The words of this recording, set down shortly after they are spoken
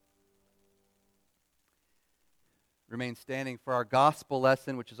Remain standing for our gospel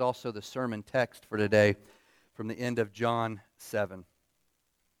lesson, which is also the sermon text for today from the end of John 7.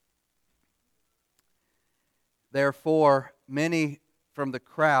 Therefore, many from the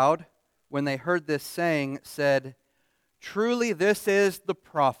crowd, when they heard this saying, said, "Truly this is the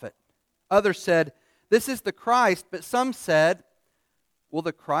prophet." Others said, "This is the Christ." But some said, "Will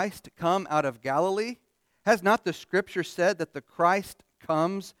the Christ come out of Galilee? Has not the Scripture said that the Christ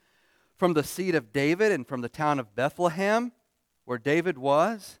comes from the seed of David and from the town of Bethlehem, where David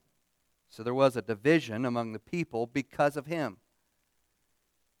was?" So there was a division among the people because of him.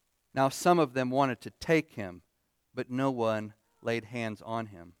 Now some of them wanted to take him, but no one laid hands on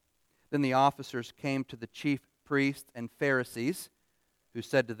him. Then the officers came to the chief priests and Pharisees, who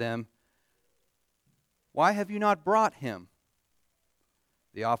said to them, "Why have you not brought him?"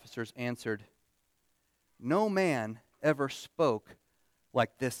 The officers answered, "No man ever spoke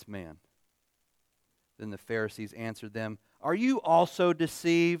like this man." Then the Pharisees answered them, "Are you also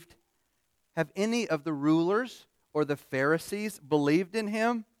deceived? Have any of the rulers or the Pharisees believed in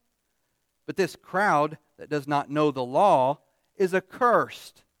him? But this crowd that does not know the law is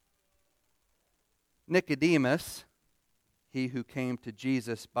accursed." Nicodemus, he who came to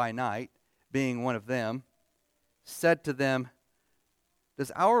Jesus by night, being one of them, said to them, "Does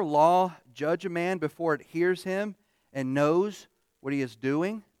our law judge a man before it hears him and knows what he is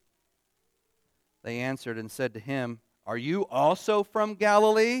doing?" They answered and said to him, "Are you also from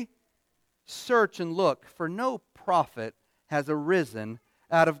Galilee? Search and look, for no prophet has arisen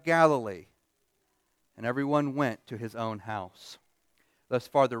out of Galilee." And everyone went to his own house. Thus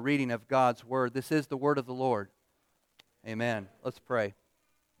far the reading of God's word. This is the word of the Lord. Amen. Let's pray.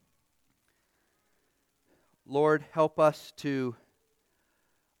 Lord, help us to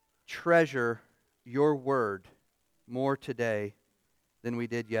treasure your word more today than we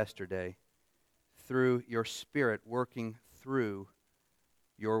did yesterday, through your Spirit working through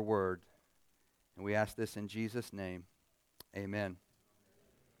your word. And we ask this in Jesus' name. Amen.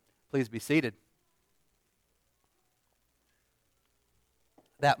 Please be seated.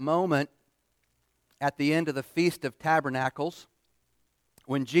 That moment at the end of the Feast of Tabernacles,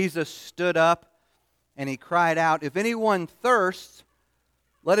 when Jesus stood up and he cried out, "If anyone thirsts,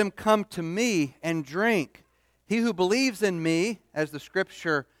 let him come to me and drink. He who believes in me," as the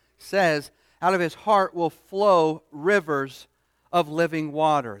Scripture says, "out of his heart will flow rivers of living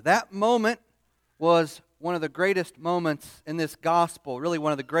water." That moment was one of the greatest moments in this gospel, really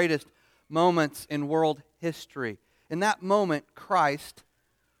one of the greatest moments in world history. In that moment, Christ,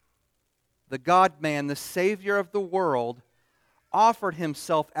 the God-man, the Savior of the world, offered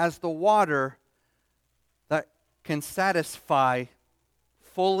himself as the water that can satisfy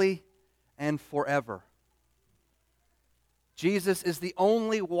fully and forever. Jesus is the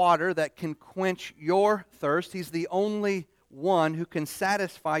only water that can quench your thirst. He's the only one who can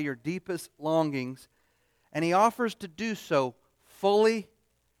satisfy your deepest longings, and he offers to do so fully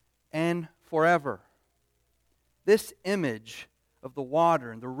and forever. This image of the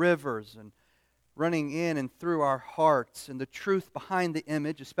water and the rivers and running in and through our hearts, and the truth behind the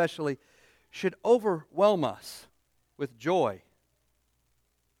image especially, should overwhelm us with joy,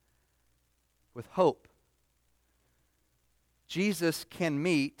 with hope. Jesus can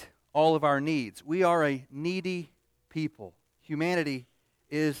meet all of our needs. We are a needy people. Humanity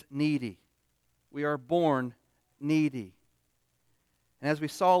is needy. We are born needy. And as we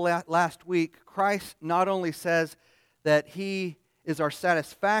saw last week, Christ not only says that He is our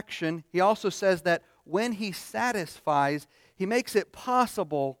satisfaction, He also says that when He satisfies, He makes it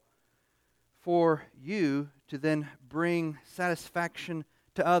possible for you to then bring satisfaction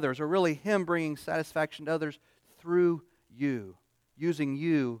to others, or really Him bringing satisfaction to others through you, using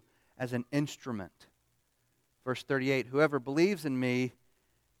you as an instrument. Verse 38, "Whoever believes in me,"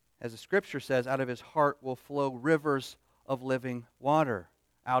 as the Scripture says, "out of his heart will flow rivers of living water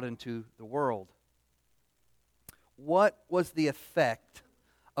out into the world." What was the effect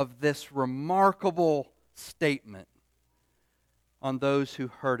of this remarkable statement on those who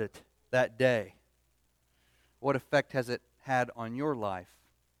heard it that day? What effect has it had on your life?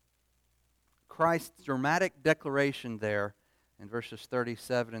 Christ's dramatic declaration there in verses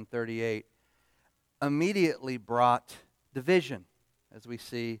 37 and 38 immediately brought division, as we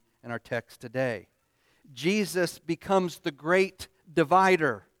see in our text today. Jesus becomes the great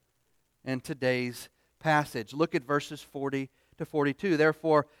divider in today's passage. Look at verses 40 to 42.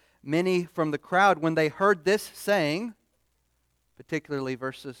 "Therefore, many from the crowd, when they heard this saying," particularly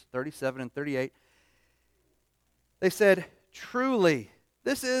verses 37 and 38, they said, "Truly,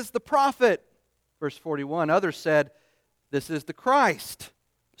 this is the prophet." Verse 41, others said, "This is the Christ."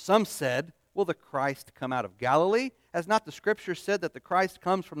 Some said, "Will the Christ come out of Galilee? Has not the Scripture said that the Christ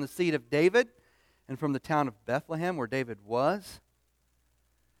comes from the seed of David and from the town of Bethlehem where David was?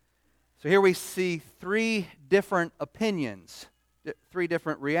 So here we see three different opinions, three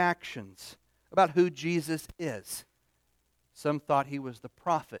different reactions about who Jesus is. Some thought he was the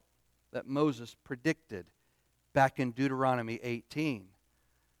prophet that Moses predicted back in Deuteronomy 18,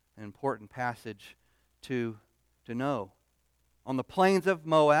 an important passage to know. On the plains of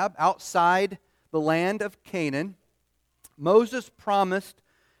Moab, outside the land of Canaan, Moses promised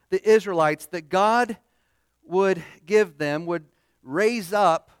the Israelites that God would give them, would raise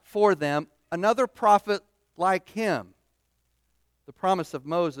up for them another prophet like him. The promise of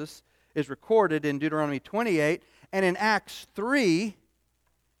Moses is recorded in Deuteronomy 28, and in Acts 3,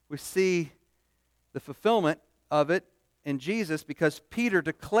 we see the fulfillment of it in Jesus, because Peter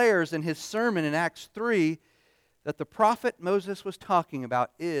declares in his sermon in Acts 3 that the prophet Moses was talking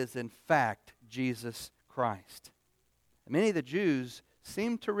about is, in fact, Jesus Christ. And many of the Jews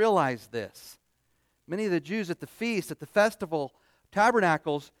seem to realize this. Many of the Jews at the feast, at the festival,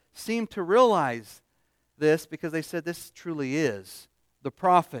 tabernacles, seem to realize this because they said this truly is the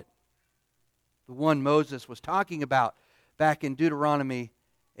prophet, the one Moses was talking about back in Deuteronomy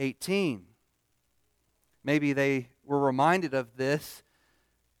 18. Maybe they were reminded of this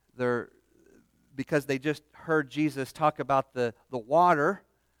because they just heard Jesus talk about the water,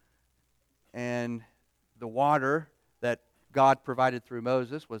 and the water that God provided through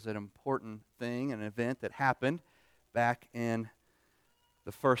Moses was an important thing, an event that happened back in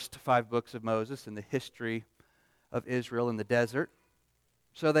the first 5 books of Moses in the history of Israel in the desert.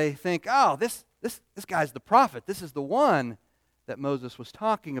 So they think, oh, this guy's the prophet. This is the one that Moses was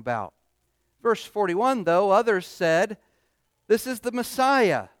talking about. Verse 41, though, others said, this is the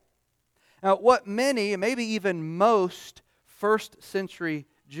Messiah. Now, what many, and maybe even most, first century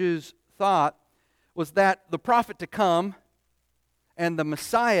Jews thought was that the prophet to come and the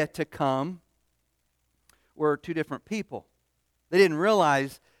Messiah to come were two different people. They didn't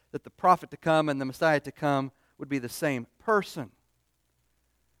realize that the prophet to come and the Messiah to come would be the same person.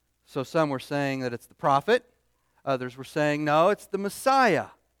 So some were saying that it's the prophet. Others were saying, no, it's the Messiah.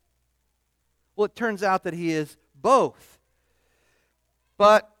 Well, it turns out that he is both.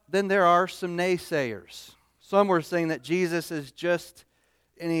 But then there are some naysayers. Some were saying that Jesus is just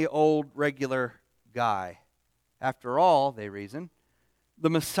any old regular guy. After all, they reason, the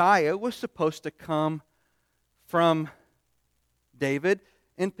Messiah was supposed to come from David.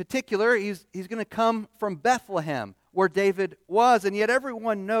 In particular, he's going to come from Bethlehem, where David was. And yet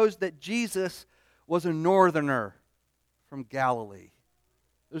everyone knows that Jesus was a northerner from Galilee.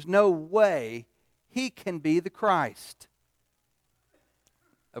 There's no way he can be the Christ.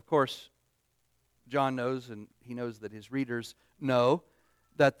 Of course, John knows, and he knows that his readers know,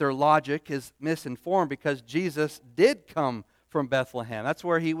 that their logic is misinformed because Jesus did come from Bethlehem. That's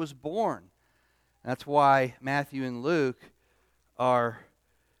where he was born. That's why Matthew and Luke go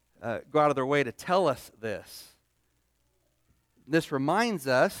out of their way to tell us this. This reminds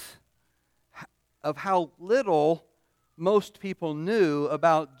us of how little most people knew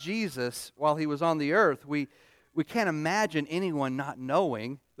about Jesus while he was on the earth. We can't imagine anyone not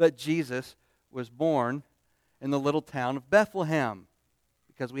knowing that Jesus was born in the little town of Bethlehem,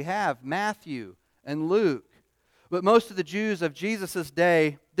 because we have Matthew and Luke. But most of the Jews of Jesus'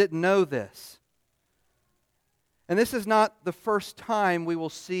 day didn't know this. And this is not the first time we will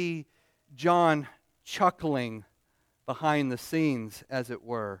see John chuckling behind the scenes, as it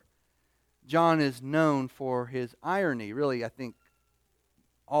were. John is known for his irony. Really, I think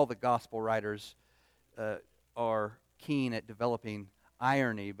all the gospel writers are keen at developing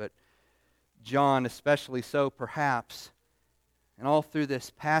irony, but John especially so, perhaps. And all through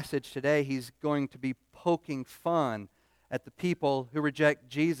this passage today, he's going to be poking fun at the people who reject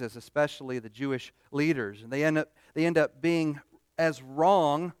Jesus, especially the Jewish leaders. And they end up being as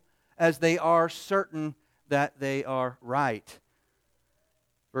wrong as they are certain that they are right.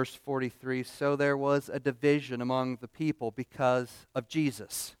 Verse 43, so there was a division among the people because of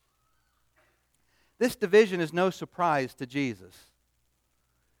Jesus. This division is no surprise to Jesus.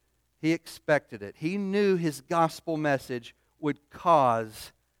 He expected it. He knew his gospel message would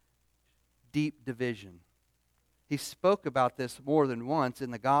cause deep division. He spoke about this more than once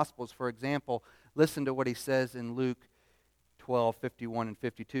in the Gospels. For example, listen to what he says in Luke 12:51 and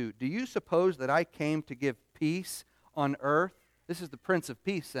 52. Do you suppose that I came to give peace on earth? This is the Prince of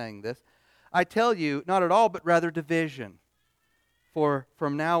Peace saying this. I tell you, not at all, but rather division. For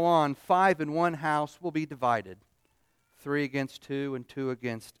from now on, 5 in one house will be divided, 3 against 2 and 2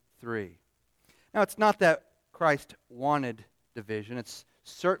 against 3. Now, it's not that Christ wanted division. It's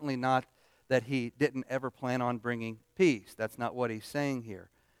certainly not that he didn't ever plan on bringing peace. That's not what he's saying here.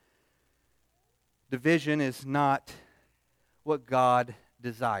 Division is not what God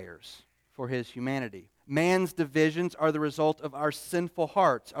desires for his humanity. Man's divisions are the result of our sinful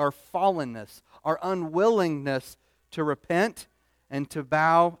hearts, our fallenness, our unwillingness to repent and to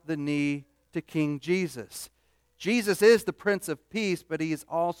bow the knee to King Jesus. Jesus is the Prince of Peace, but he is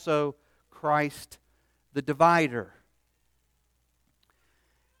also Christ the divider.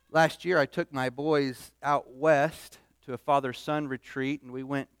 Last year I took my boys out west to a father-son retreat, and we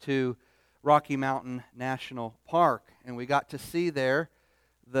went to Rocky Mountain National Park, and we got to see there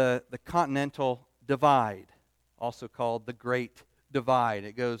the Continental Divide, also called the Great Divide.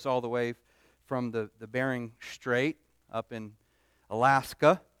 It goes all the way from the Bering Strait up in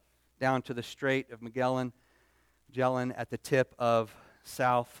Alaska down to the Strait of Magellan at the tip of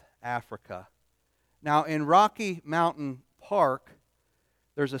South Africa. Now, in Rocky Mountain Park,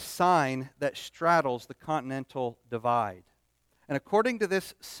 there's a sign that straddles the Continental Divide. And according to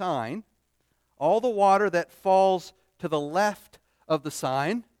this sign, all the water that falls to the left of the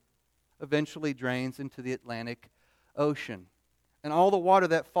sign eventually drains into the Atlantic Ocean. And all the water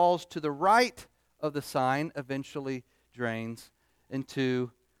that falls to the right of the sign eventually drains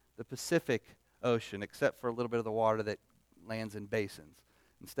into the Pacific Ocean, except for a little bit of the water that lands in basins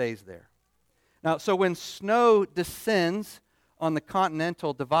and stays there. Now, so when snow descends on the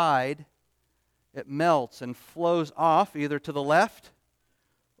Continental Divide, it melts and flows off either to the left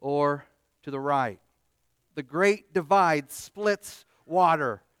or to the right. The Great Divide splits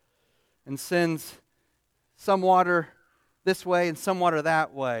water and sends some water this way and some water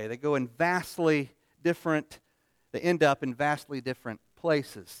that way. They go in vastly different, they end up in vastly different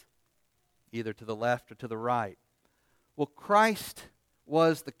places, either to the left or to the right. Well, Christ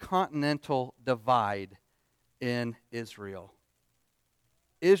was the Continental Divide in Israel.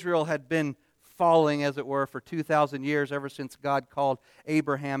 Israel had been falling, as it were, for 2,000 years, ever since God called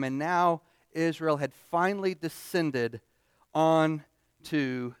Abraham, and now Israel had finally descended on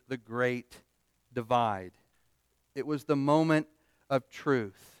to the Great Divide. It was the moment of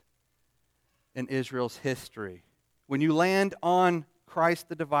truth in Israel's history. When you land on Christ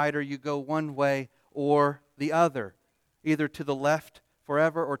the divider, you go one way or the other, either to the left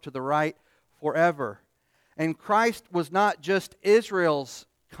forever or to the right forever. And Christ was not just Israel's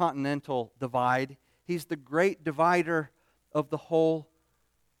continental divide. He's the great divider of the whole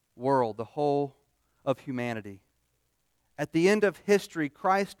world, the whole of humanity. At the end of history,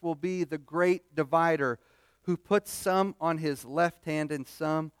 Christ will be the great divider who puts some on his left hand and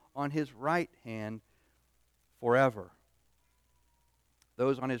some on his right hand forever.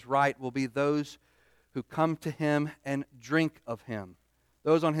 Those on his right will be those who come to him and drink of him.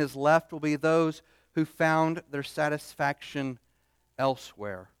 Those on his left will be those who found their satisfaction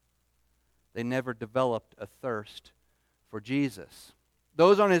elsewhere. They never developed a thirst for Jesus.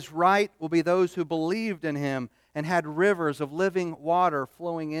 Those on his right will be those who believed in him and had rivers of living water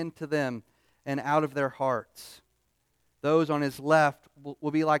flowing into them and out of their hearts. Those on his left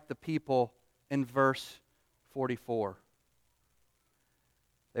will be like the people in verse 44.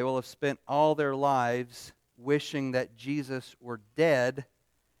 They will have spent all their lives wishing that Jesus were dead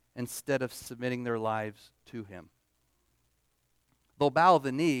instead of submitting their lives to him. They'll bow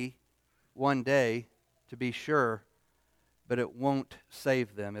the knee one day, to be sure, but it won't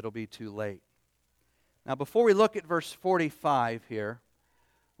save them. It'll be too late. Now, before we look at verse 45 here,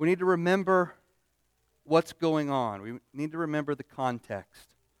 we need to remember what's going on. We need to remember the context.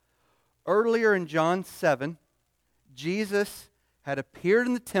 Earlier in John 7, Jesus had appeared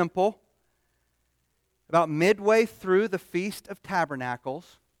in the temple about midway through the Feast of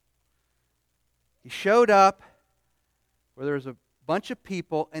Tabernacles. He showed up where there was a bunch of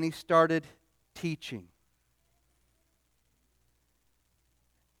people and he started teaching.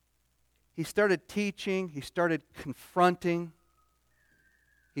 He started teaching, he started confronting,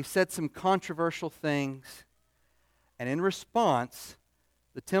 he said some controversial things, and in response,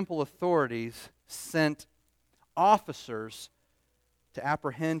 the temple authorities sent officers to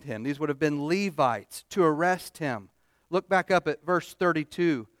apprehend him. These would have been Levites to arrest him. Look back up at verse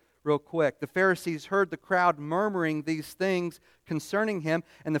 32 real quick. The Pharisees heard the crowd murmuring these things concerning him,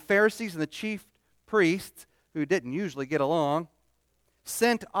 and the Pharisees and the chief priests, who didn't usually get along,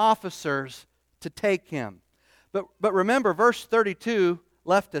 sent officers to take him. But remember, verse 32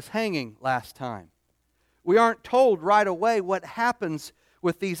 left us hanging last time. We aren't told right away what happens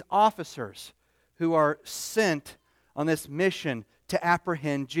with these officers who are sent on this mission to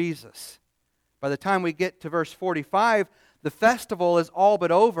apprehend Jesus. By the time we get to verse 45, the festival is all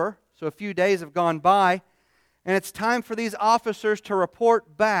but over, so a few days have gone by, and it's time for these officers to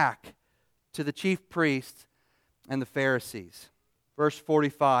report back to the chief priests and the Pharisees. Verse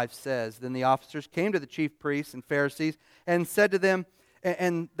 45 says, Then the officers came to the chief priests and Pharisees and said to them,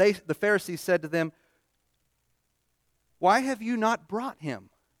 the Pharisees said to them, Why have you not brought him?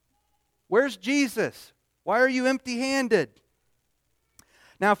 Where's Jesus? Why are you empty-handed?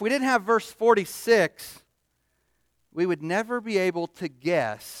 Now, if we didn't have verse 46, we would never be able to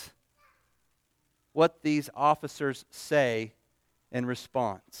guess what these officers say in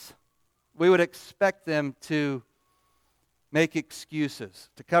response. We would expect them to make excuses,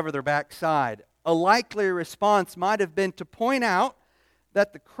 to cover their backside. A likely response might have been to point out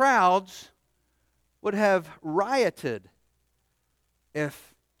that the crowds would have rioted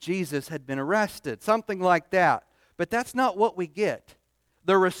if Jesus had been arrested, something like that. But that's not what we get.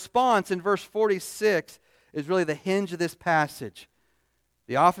 The response in verse 46 is really the hinge of this passage.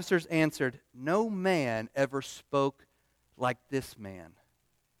 The officers answered, No man ever spoke like this man.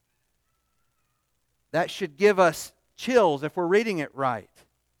 That should give us chills if we're reading it right.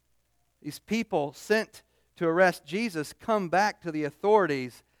 These people sent to arrest Jesus come back to the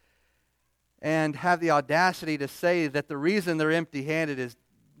authorities and have the audacity to say that the reason they're empty-handed is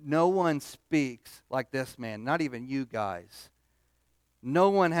no one speaks like this man, not even you guys. No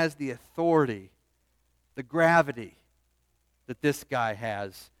one has the authority, the gravity that this guy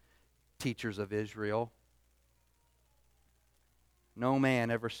has, teachers of Israel. No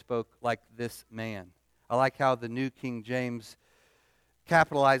man ever spoke like this man. I like how the New King James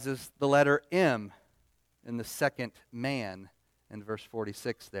capitalizes the letter M in the second man in verse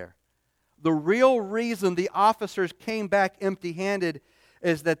 46 there. The real reason the officers came back empty-handed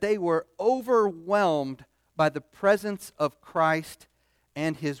is that they were overwhelmed by the presence of Christ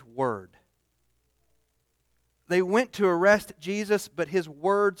and His Word. They went to arrest Jesus, but His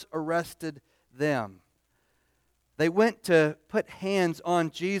words arrested them. They went to put hands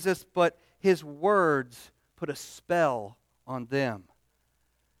on Jesus, but His words put a spell on them.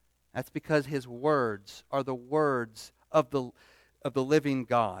 That's because His words are the words of the living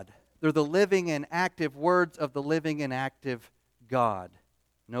God. They're the living and active words of the living and active God,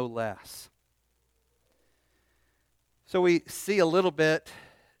 no less. So we see a little bit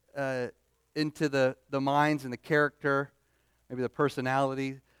into the minds and the character, maybe the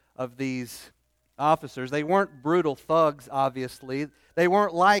personality of these officers. They weren't brutal thugs, obviously. They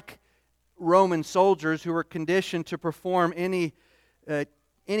weren't like Roman soldiers who were conditioned to perform any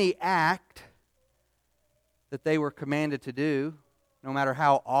act that they were commanded to do, no matter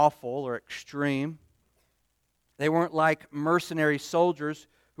how awful or extreme. They weren't like mercenary soldiers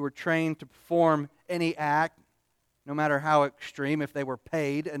who were trained to perform any act, no matter how extreme, if they were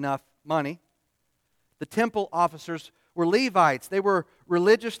paid enough money. The temple officers were Levites. They were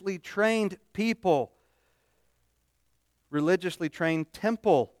religiously trained people, religiously trained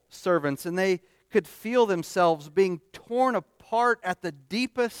temple servants, and they could feel themselves being torn apart at the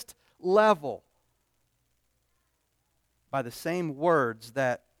deepest level by the same words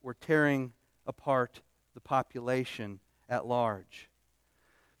that were tearing apart the population at large.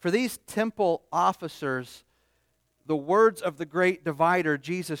 For these temple officers, the words of the great divider,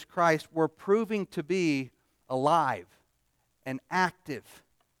 Jesus Christ, were proving to be alive and active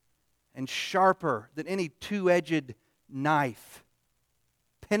and sharper than any two-edged knife,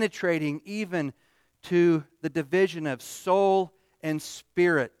 penetrating even to the division of soul and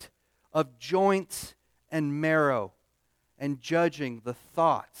spirit, of joints and marrow, and judging the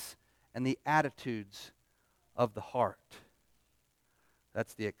thoughts and the attitudes of the heart.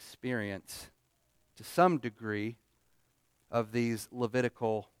 That's the experience, to some degree, of these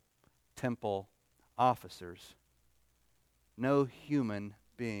Levitical temple officers. No human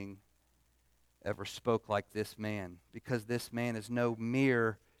being ever spoke like this man, because this man is no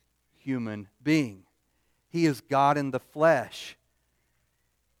mere human being. He is God in the flesh.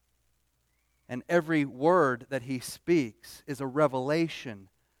 And every word that he speaks is a revelation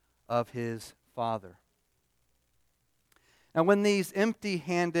of his Father. Now, when these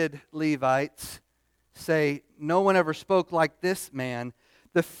empty-handed Levites say, no one ever spoke like this man,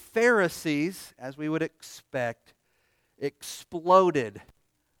 the Pharisees, as we would expect, exploded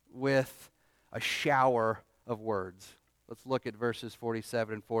with a shower of words. Let's look at verses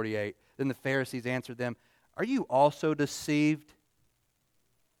 47 and 48. Then the Pharisees answered them, Are you also deceived?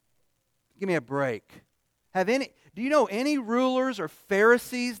 Give me a break. Do you know any rulers or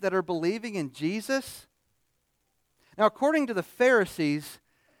Pharisees that are believing in Jesus? Now, according to the Pharisees,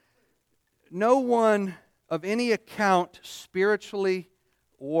 no one of any account, spiritually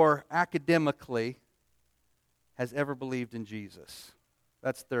or academically, has ever believed in Jesus.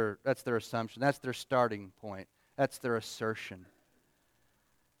 That's their assumption. That's their starting point. That's their assertion.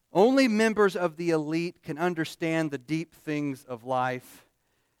 Only members of the elite can understand the deep things of life,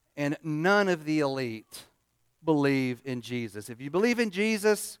 and none of the elite believe in Jesus. If you believe in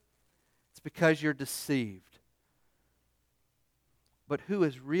Jesus, it's because you're deceived. But who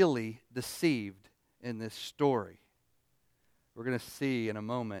is really deceived in this story? We're going to see in a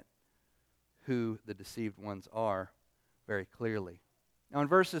moment who the deceived ones are very clearly. Now in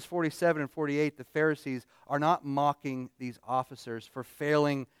verses 47 and 48, the Pharisees are not mocking these officers for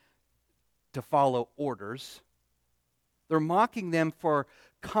failing to follow orders. They're mocking them for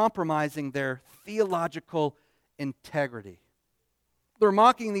compromising their theological integrity. They're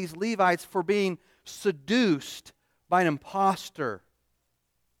mocking these Levites for being seduced by an impostor,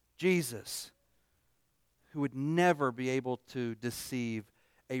 Jesus, who would never be able to deceive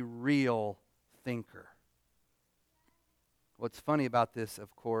a real thinker. What's funny about this,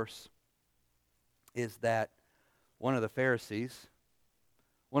 of course, is that one of the Pharisees,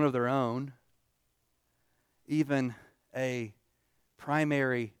 one of their own, even a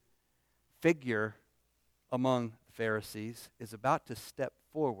primary figure among the Pharisees, is about to step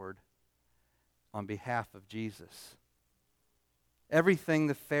forward on behalf of Jesus. Everything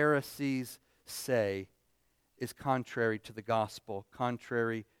the Pharisees say is contrary to the gospel,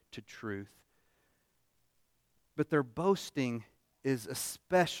 contrary to truth. But their boasting is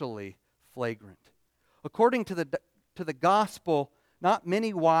especially flagrant. According to the gospel, not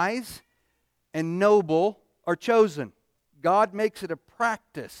many wise and noble are chosen. God makes it a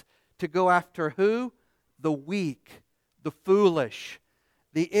practice to go after who? The weak, the foolish,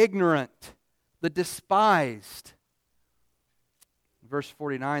 the ignorant, the despised. Verse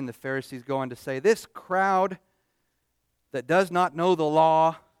 49, the Pharisees go on to say, this crowd that does not know the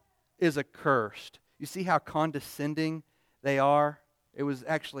law is accursed. You see how condescending they are? It was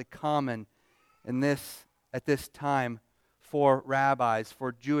actually common at this time for rabbis,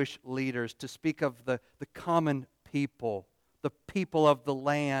 for Jewish leaders, to speak of the common people, the people of the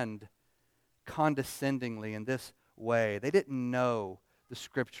land, condescendingly in this way. They didn't know the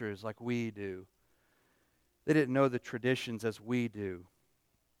Scriptures like we do. They didn't know the traditions as we do.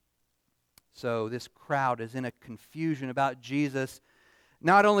 So this crowd is in a confusion about Jesus,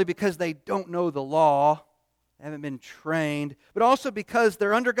 not only because they don't know the law, haven't been trained, but also because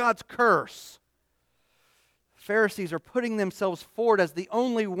they're under God's curse. Pharisees are putting themselves forward as the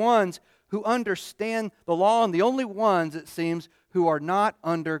only ones who understand the law and the only ones, it seems, who are not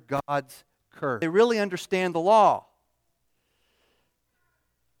under God's curse. They really understand the law.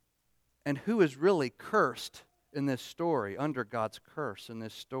 And who is really cursed in this story, under God's curse in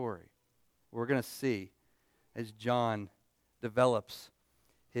this story? We're going to see as John develops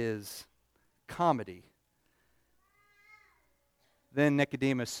his comedy. Then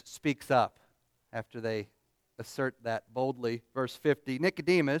Nicodemus speaks up after they assert that boldly. Verse 50,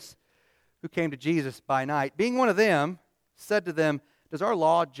 Nicodemus, who came to Jesus by night, being one of them, said to them, does our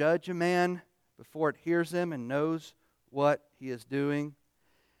law judge a man before it hears him and knows what he is doing?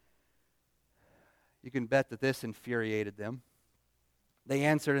 You can bet that this infuriated them. They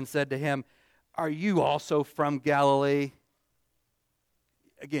answered and said to him, are you also from Galilee?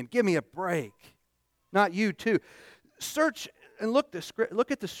 Again, give me a break. Not you too. Search and look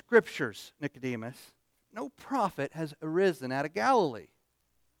at the Scriptures, Nicodemus. No prophet has arisen out of Galilee.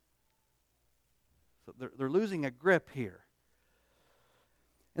 So they're losing a grip here.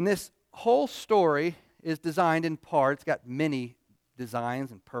 And this whole story is designed in part. It's got many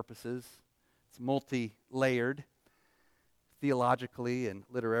designs and purposes. It's multi-layered, theologically and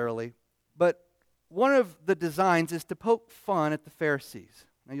literarily. But one of the designs is to poke fun at the Pharisees.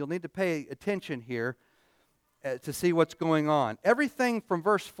 Now you'll need to pay attention here to see what's going on. Everything from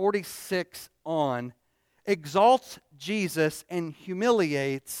verse 46 on exalts Jesus and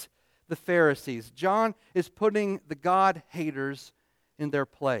humiliates the Pharisees. John is putting the God-haters in their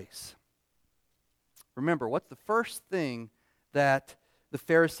place. Remember, what's the first thing that the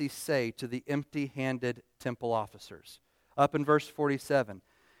Pharisees say to the empty-handed temple officers? Up in verse 47,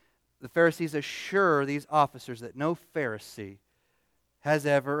 the Pharisees assure these officers that no Pharisee has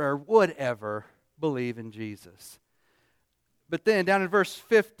ever or would ever believe in Jesus. But then down in verse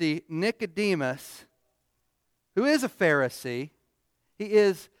 50, Nicodemus, who is a Pharisee, he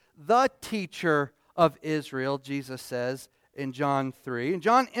is the teacher of Israel, Jesus says in John 3. And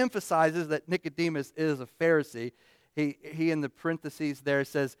John emphasizes that Nicodemus is a Pharisee. He in the parentheses there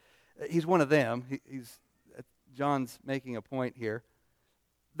says he's one of them. John's making a point here.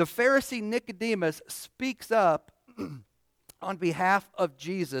 The Pharisee Nicodemus speaks up on behalf of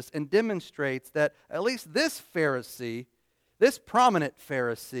Jesus and demonstrates that at least this Pharisee, this prominent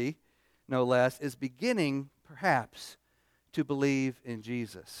Pharisee, no less, is beginning perhaps to believe in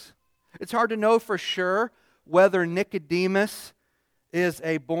Jesus. It's hard to know for sure whether Nicodemus is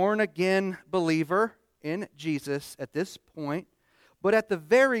a born-again believer in Jesus at this point, but at the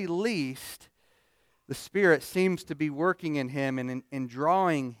very least, the Spirit seems to be working in him and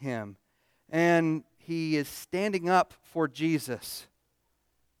drawing him, and he is standing up for Jesus.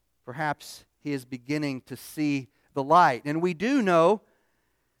 Perhaps he is beginning to see the light. And we do know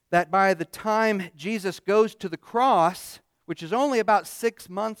that by the time Jesus goes to the cross, which is only about 6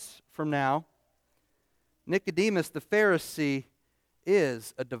 months from now, Nicodemus the Pharisee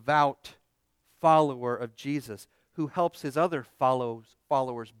is a devout follower of Jesus who helps his other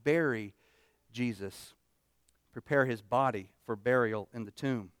followers bury Jesus, prepare his body for burial in the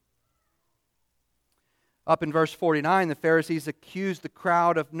tomb. Up in verse 49, the Pharisees accused the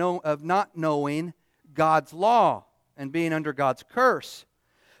crowd of not knowing God's law and being under God's curse.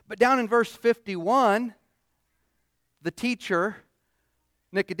 But down in verse 51, the teacher,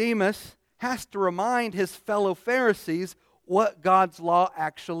 Nicodemus, has to remind his fellow Pharisees what God's law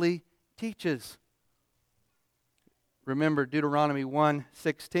actually teaches. Remember Deuteronomy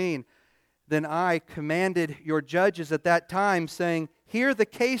 1:16. Then I commanded your judges at that time, saying, hear the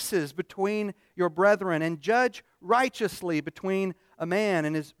cases between your brethren and judge righteously between a man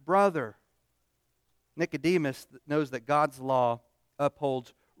and his brother. Nicodemus knows that God's law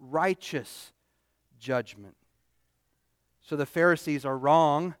upholds righteous judgment. So the Pharisees are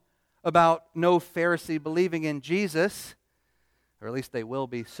wrong about no Pharisee believing in Jesus, or at least they will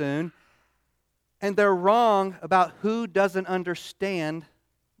be soon. And they're wrong about who doesn't understand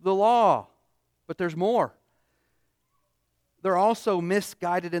the law. But there's more. They're also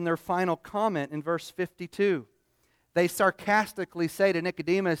misguided in their final comment in verse 52. They sarcastically say to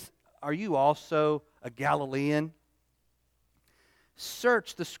Nicodemus, are you also a Galilean?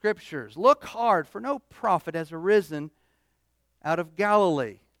 Search the Scriptures. Look hard, for no prophet has arisen out of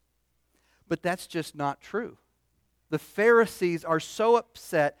Galilee. But that's just not true. The Pharisees are so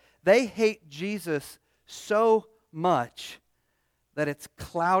upset, they hate Jesus so much that it's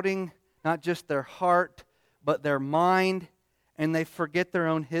clouding not just their heart, but their mind, and they forget their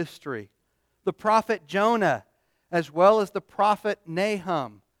own history. The prophet Jonah, as well as the prophet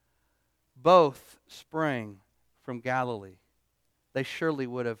Nahum, both sprang from Galilee. They surely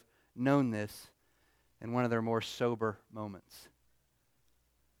would have known this in one of their more sober moments.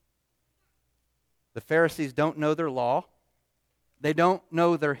 The Pharisees don't know their law. They don't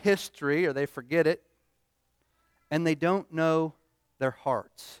know their history, or they forget it. And they don't know their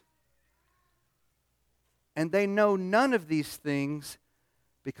hearts. And they know none of these things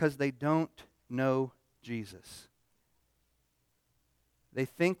because they don't know Jesus. They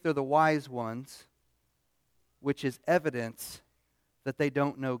think they're the wise ones, which is evidence that they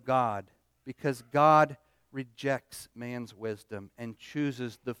don't know God, because God rejects man's wisdom and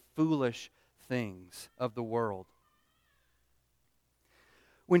chooses the foolish things of the world.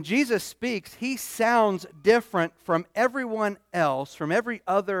 When Jesus speaks, he sounds different from everyone else, from every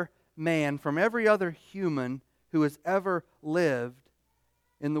other man, from every other human who has ever lived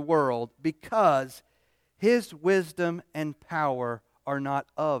in the world, because his wisdom and power are not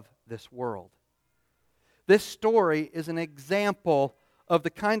of this world. This story is an example of the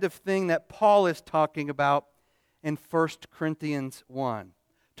kind of thing that Paul is talking about in 1 Corinthians 1.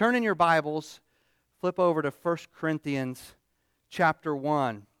 Turn in your Bibles, flip over to 1 Corinthians chapter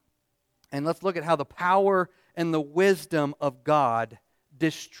 1, and let's look at how the power and the wisdom of God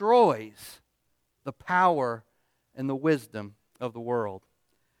destroys the power and the wisdom of the world.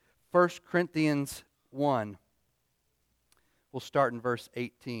 1 Corinthians 1. We'll start in verse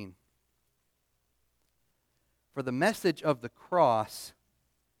 18. For the message of the cross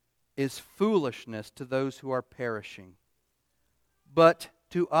is foolishness to those who are perishing. But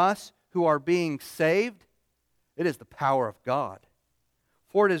to us who are being saved, it is the power of God.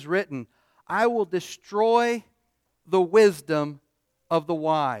 For it is written, I will destroy the wisdom of the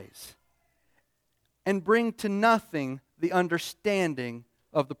wise, and bring to nothing the understanding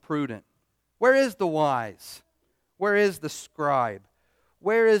of the prudent. Where is the wise? Where is the scribe?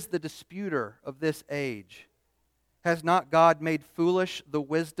 Where is the disputer of this age? Has not God made foolish the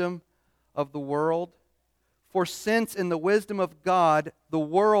wisdom of the world? For since in the wisdom of God, the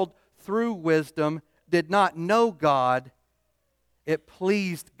world through wisdom did not know God, it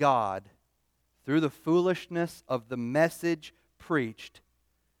pleased God through the foolishness of the message preached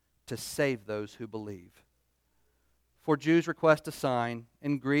to save those who believe. For Jews request a sign,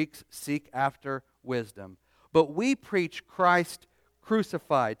 and Greeks seek after wisdom. But we preach Christ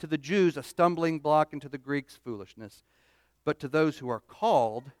crucified, to the Jews a stumbling block, and to the Greeks foolishness. But to those who are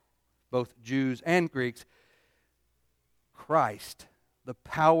called, both Jews and Greeks, Christ, the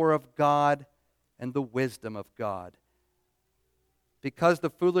power of God and the wisdom of God. Because the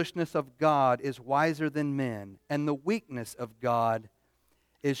foolishness of God is wiser than men, and the weakness of God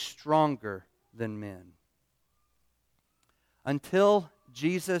is stronger than men. Until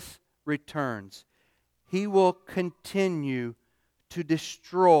Jesus returns, he will continue to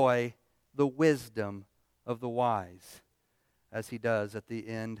destroy the wisdom of the wise, as he does at the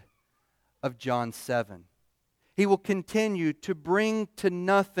end of John 7. He will continue to bring to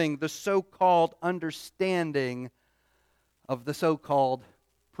nothing the so-called understanding of the so-called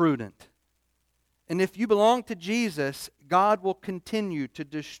prudent. And if you belong to Jesus, God will continue to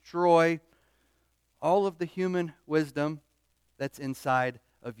destroy all of the human wisdom that's inside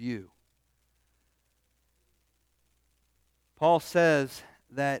of you. Paul says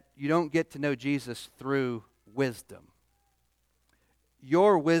that you don't get to know Jesus through wisdom.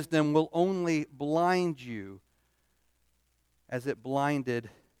 Your wisdom will only blind you as it blinded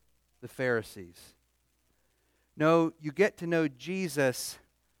the Pharisees. No, you get to know Jesus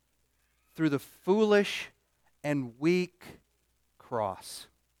through the foolish and weak cross.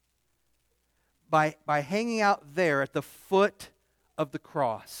 By hanging out there at the foot of the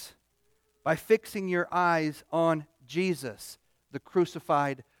cross, by fixing your eyes on Jesus, the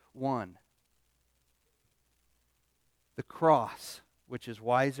crucified one. The cross, which is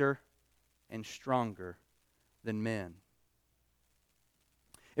wiser and stronger than men.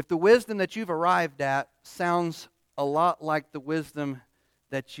 If the wisdom that you've arrived at sounds a lot like the wisdom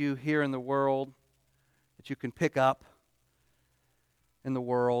that you hear in the world, that you can pick up in the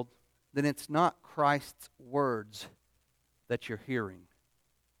world, then it's not Christ's words that you're hearing.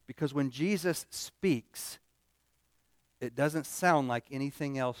 Because when Jesus speaks, it doesn't sound like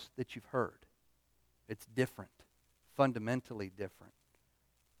anything else that you've heard. It's different, fundamentally different.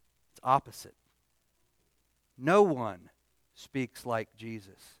 It's opposite. No one speaks like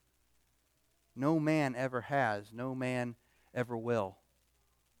Jesus. No man ever has. No man ever will.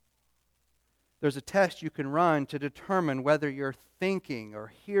 There's a test you can run to determine whether you're thinking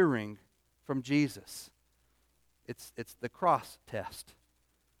or hearing from Jesus. It's the cross test.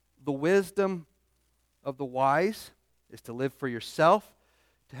 The wisdom of the wise is to live for yourself,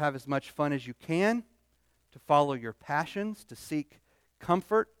 to have as much fun as you can, to follow your passions, to seek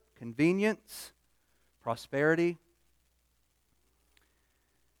comfort, convenience, prosperity.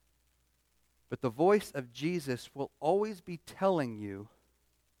 But the voice of Jesus will always be telling you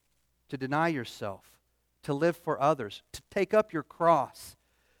to deny yourself, to live for others, to take up your cross,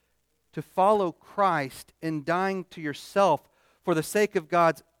 to follow Christ in dying to yourself for the sake of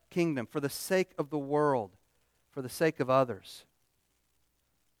God's kingdom, for the sake of the world, for the sake of others.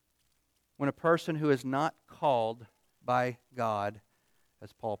 When a person who is not called by God,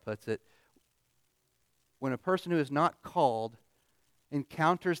 as Paul puts it, when a person who is not called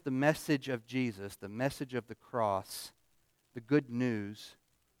encounters the message of Jesus, the message of the cross, the good news,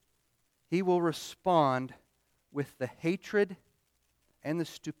 he will respond with the hatred and the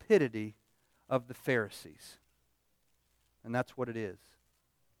stupidity of the Pharisees. And that's what it is.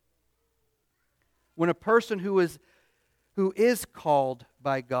 When a person who is called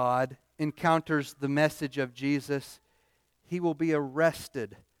by God encounters the message of Jesus, he will be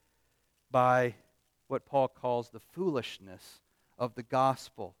arrested by what Paul calls the foolishness of the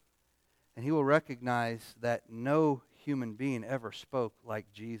gospel. And he will recognize that no human being ever spoke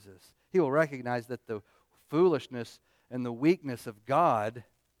like Jesus. He will recognize that the foolishness and the weakness of God,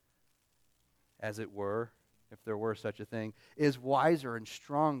 as it were, if there were such a thing, is wiser and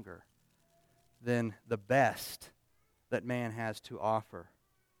stronger than the best that man has to offer.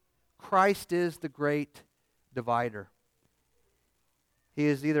 Christ is the great divider. He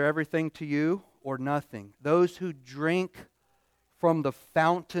is either everything to you or nothing. Those who drink from the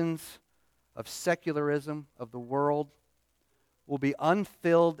fountains of secularism of the world will be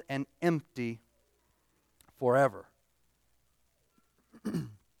unfilled and empty forever.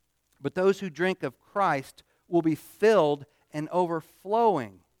 But those who drink of Christ will be filled and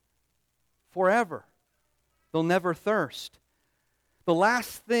overflowing forever. They'll never thirst. The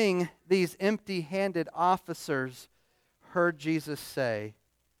last thing these empty-handed officers heard Jesus say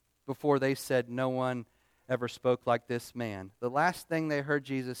before they said, "No one ever spoke like this man," the last thing they heard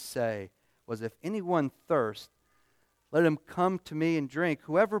Jesus say was, "If anyone thirsts, let him come to me and drink.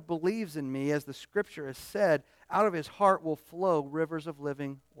 Whoever believes in me, as the Scripture has said, out of his heart will flow rivers of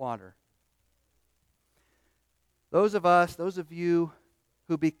living water." Those of you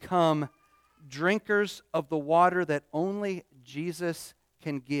who become drinkers of the water that only Jesus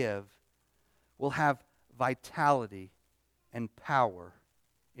can give will have vitality and power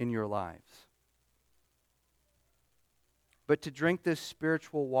in your lives. But to drink this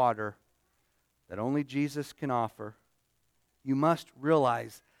spiritual water that only Jesus can offer, you must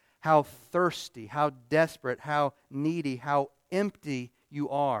realize how thirsty, how desperate, how needy, how empty you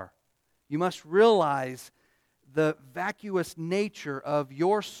are. You must realize the vacuous nature of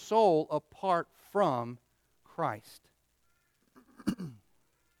your soul apart from Christ. You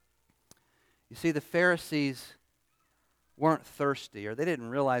see, the Pharisees weren't thirsty, or they didn't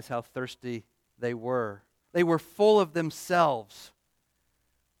realize how thirsty they were. They were full of themselves.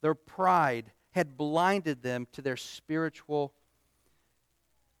 Their pride had blinded them to their spiritual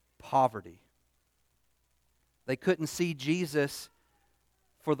poverty. They couldn't see Jesus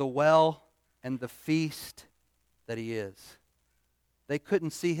for the well and the feast that he is. They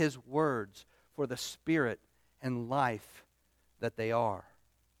couldn't see his words for the spirit and life that they are.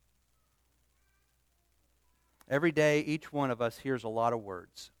 Every day, each one of us hears a lot of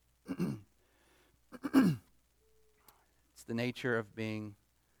words. It's the nature of being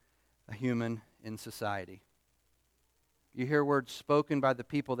a human in society. You hear words spoken by the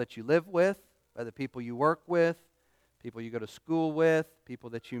people that you live with, by the people you work with, people you go to school with, people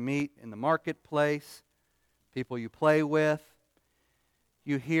that you meet in the marketplace, people you play with.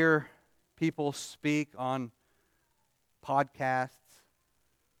 You hear people speak on podcasts,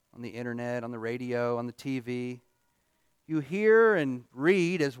 on the internet, on the radio, on the TV. You hear and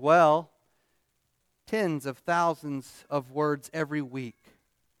read as well tens of thousands of words every week.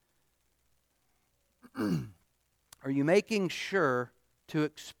 Are you making sure to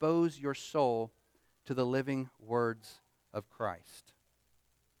expose your soul to the living words of Christ?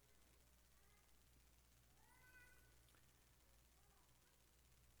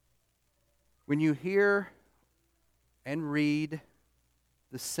 When you hear and read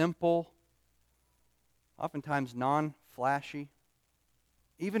the simple, oftentimes non-flashy,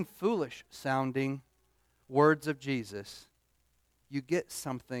 even foolish-sounding words of Jesus, you get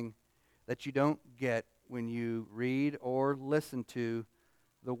something that you don't get when you read or listen to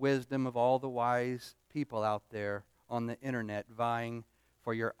the wisdom of all the wise people out there on the internet vying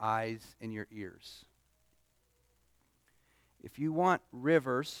for your eyes and your ears. If you want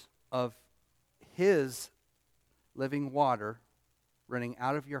rivers of his living water running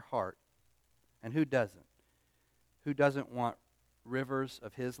out of your heart, and who doesn't? Who doesn't want rivers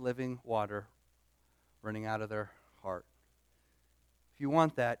of his living water running out of their heart? If you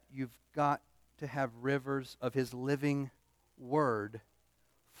want that, you've got to have rivers of his living word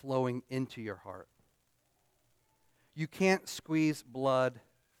flowing into your heart. You can't squeeze blood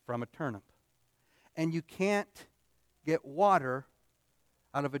from a turnip. And you can't get water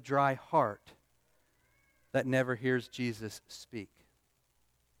out of a dry heart that never hears Jesus speak.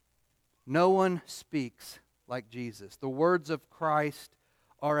 No one speaks like Jesus. The words of Christ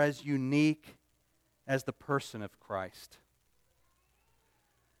are as unique as the person of Christ.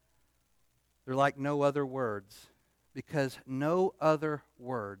 They're like no other words, because no other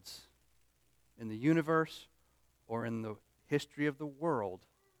words in the universe or in the history of the world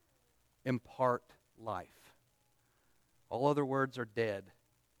impart life. All other words are dead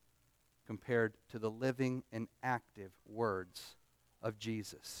compared to the living and active words of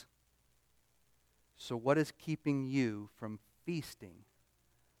Jesus. So what is keeping you from feasting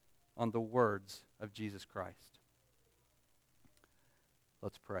on the words of Jesus Christ?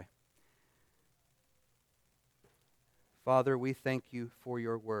 Let's pray. Father, we thank you for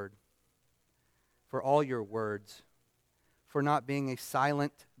your word, for all your words, for not being a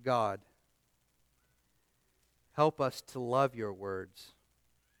silent God. Help us to love your words,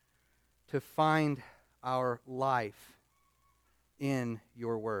 to find our life in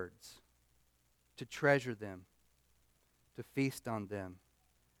your words, to treasure them, to feast on them,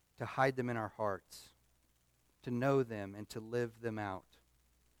 to hide them in our hearts, to know them and to live them out.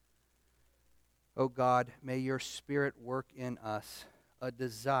 Oh God, may your Spirit work in us a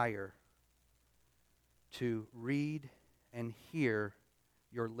desire to read and hear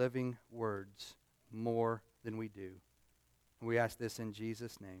your living words more than we do. We ask this in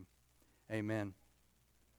Jesus' name. Amen.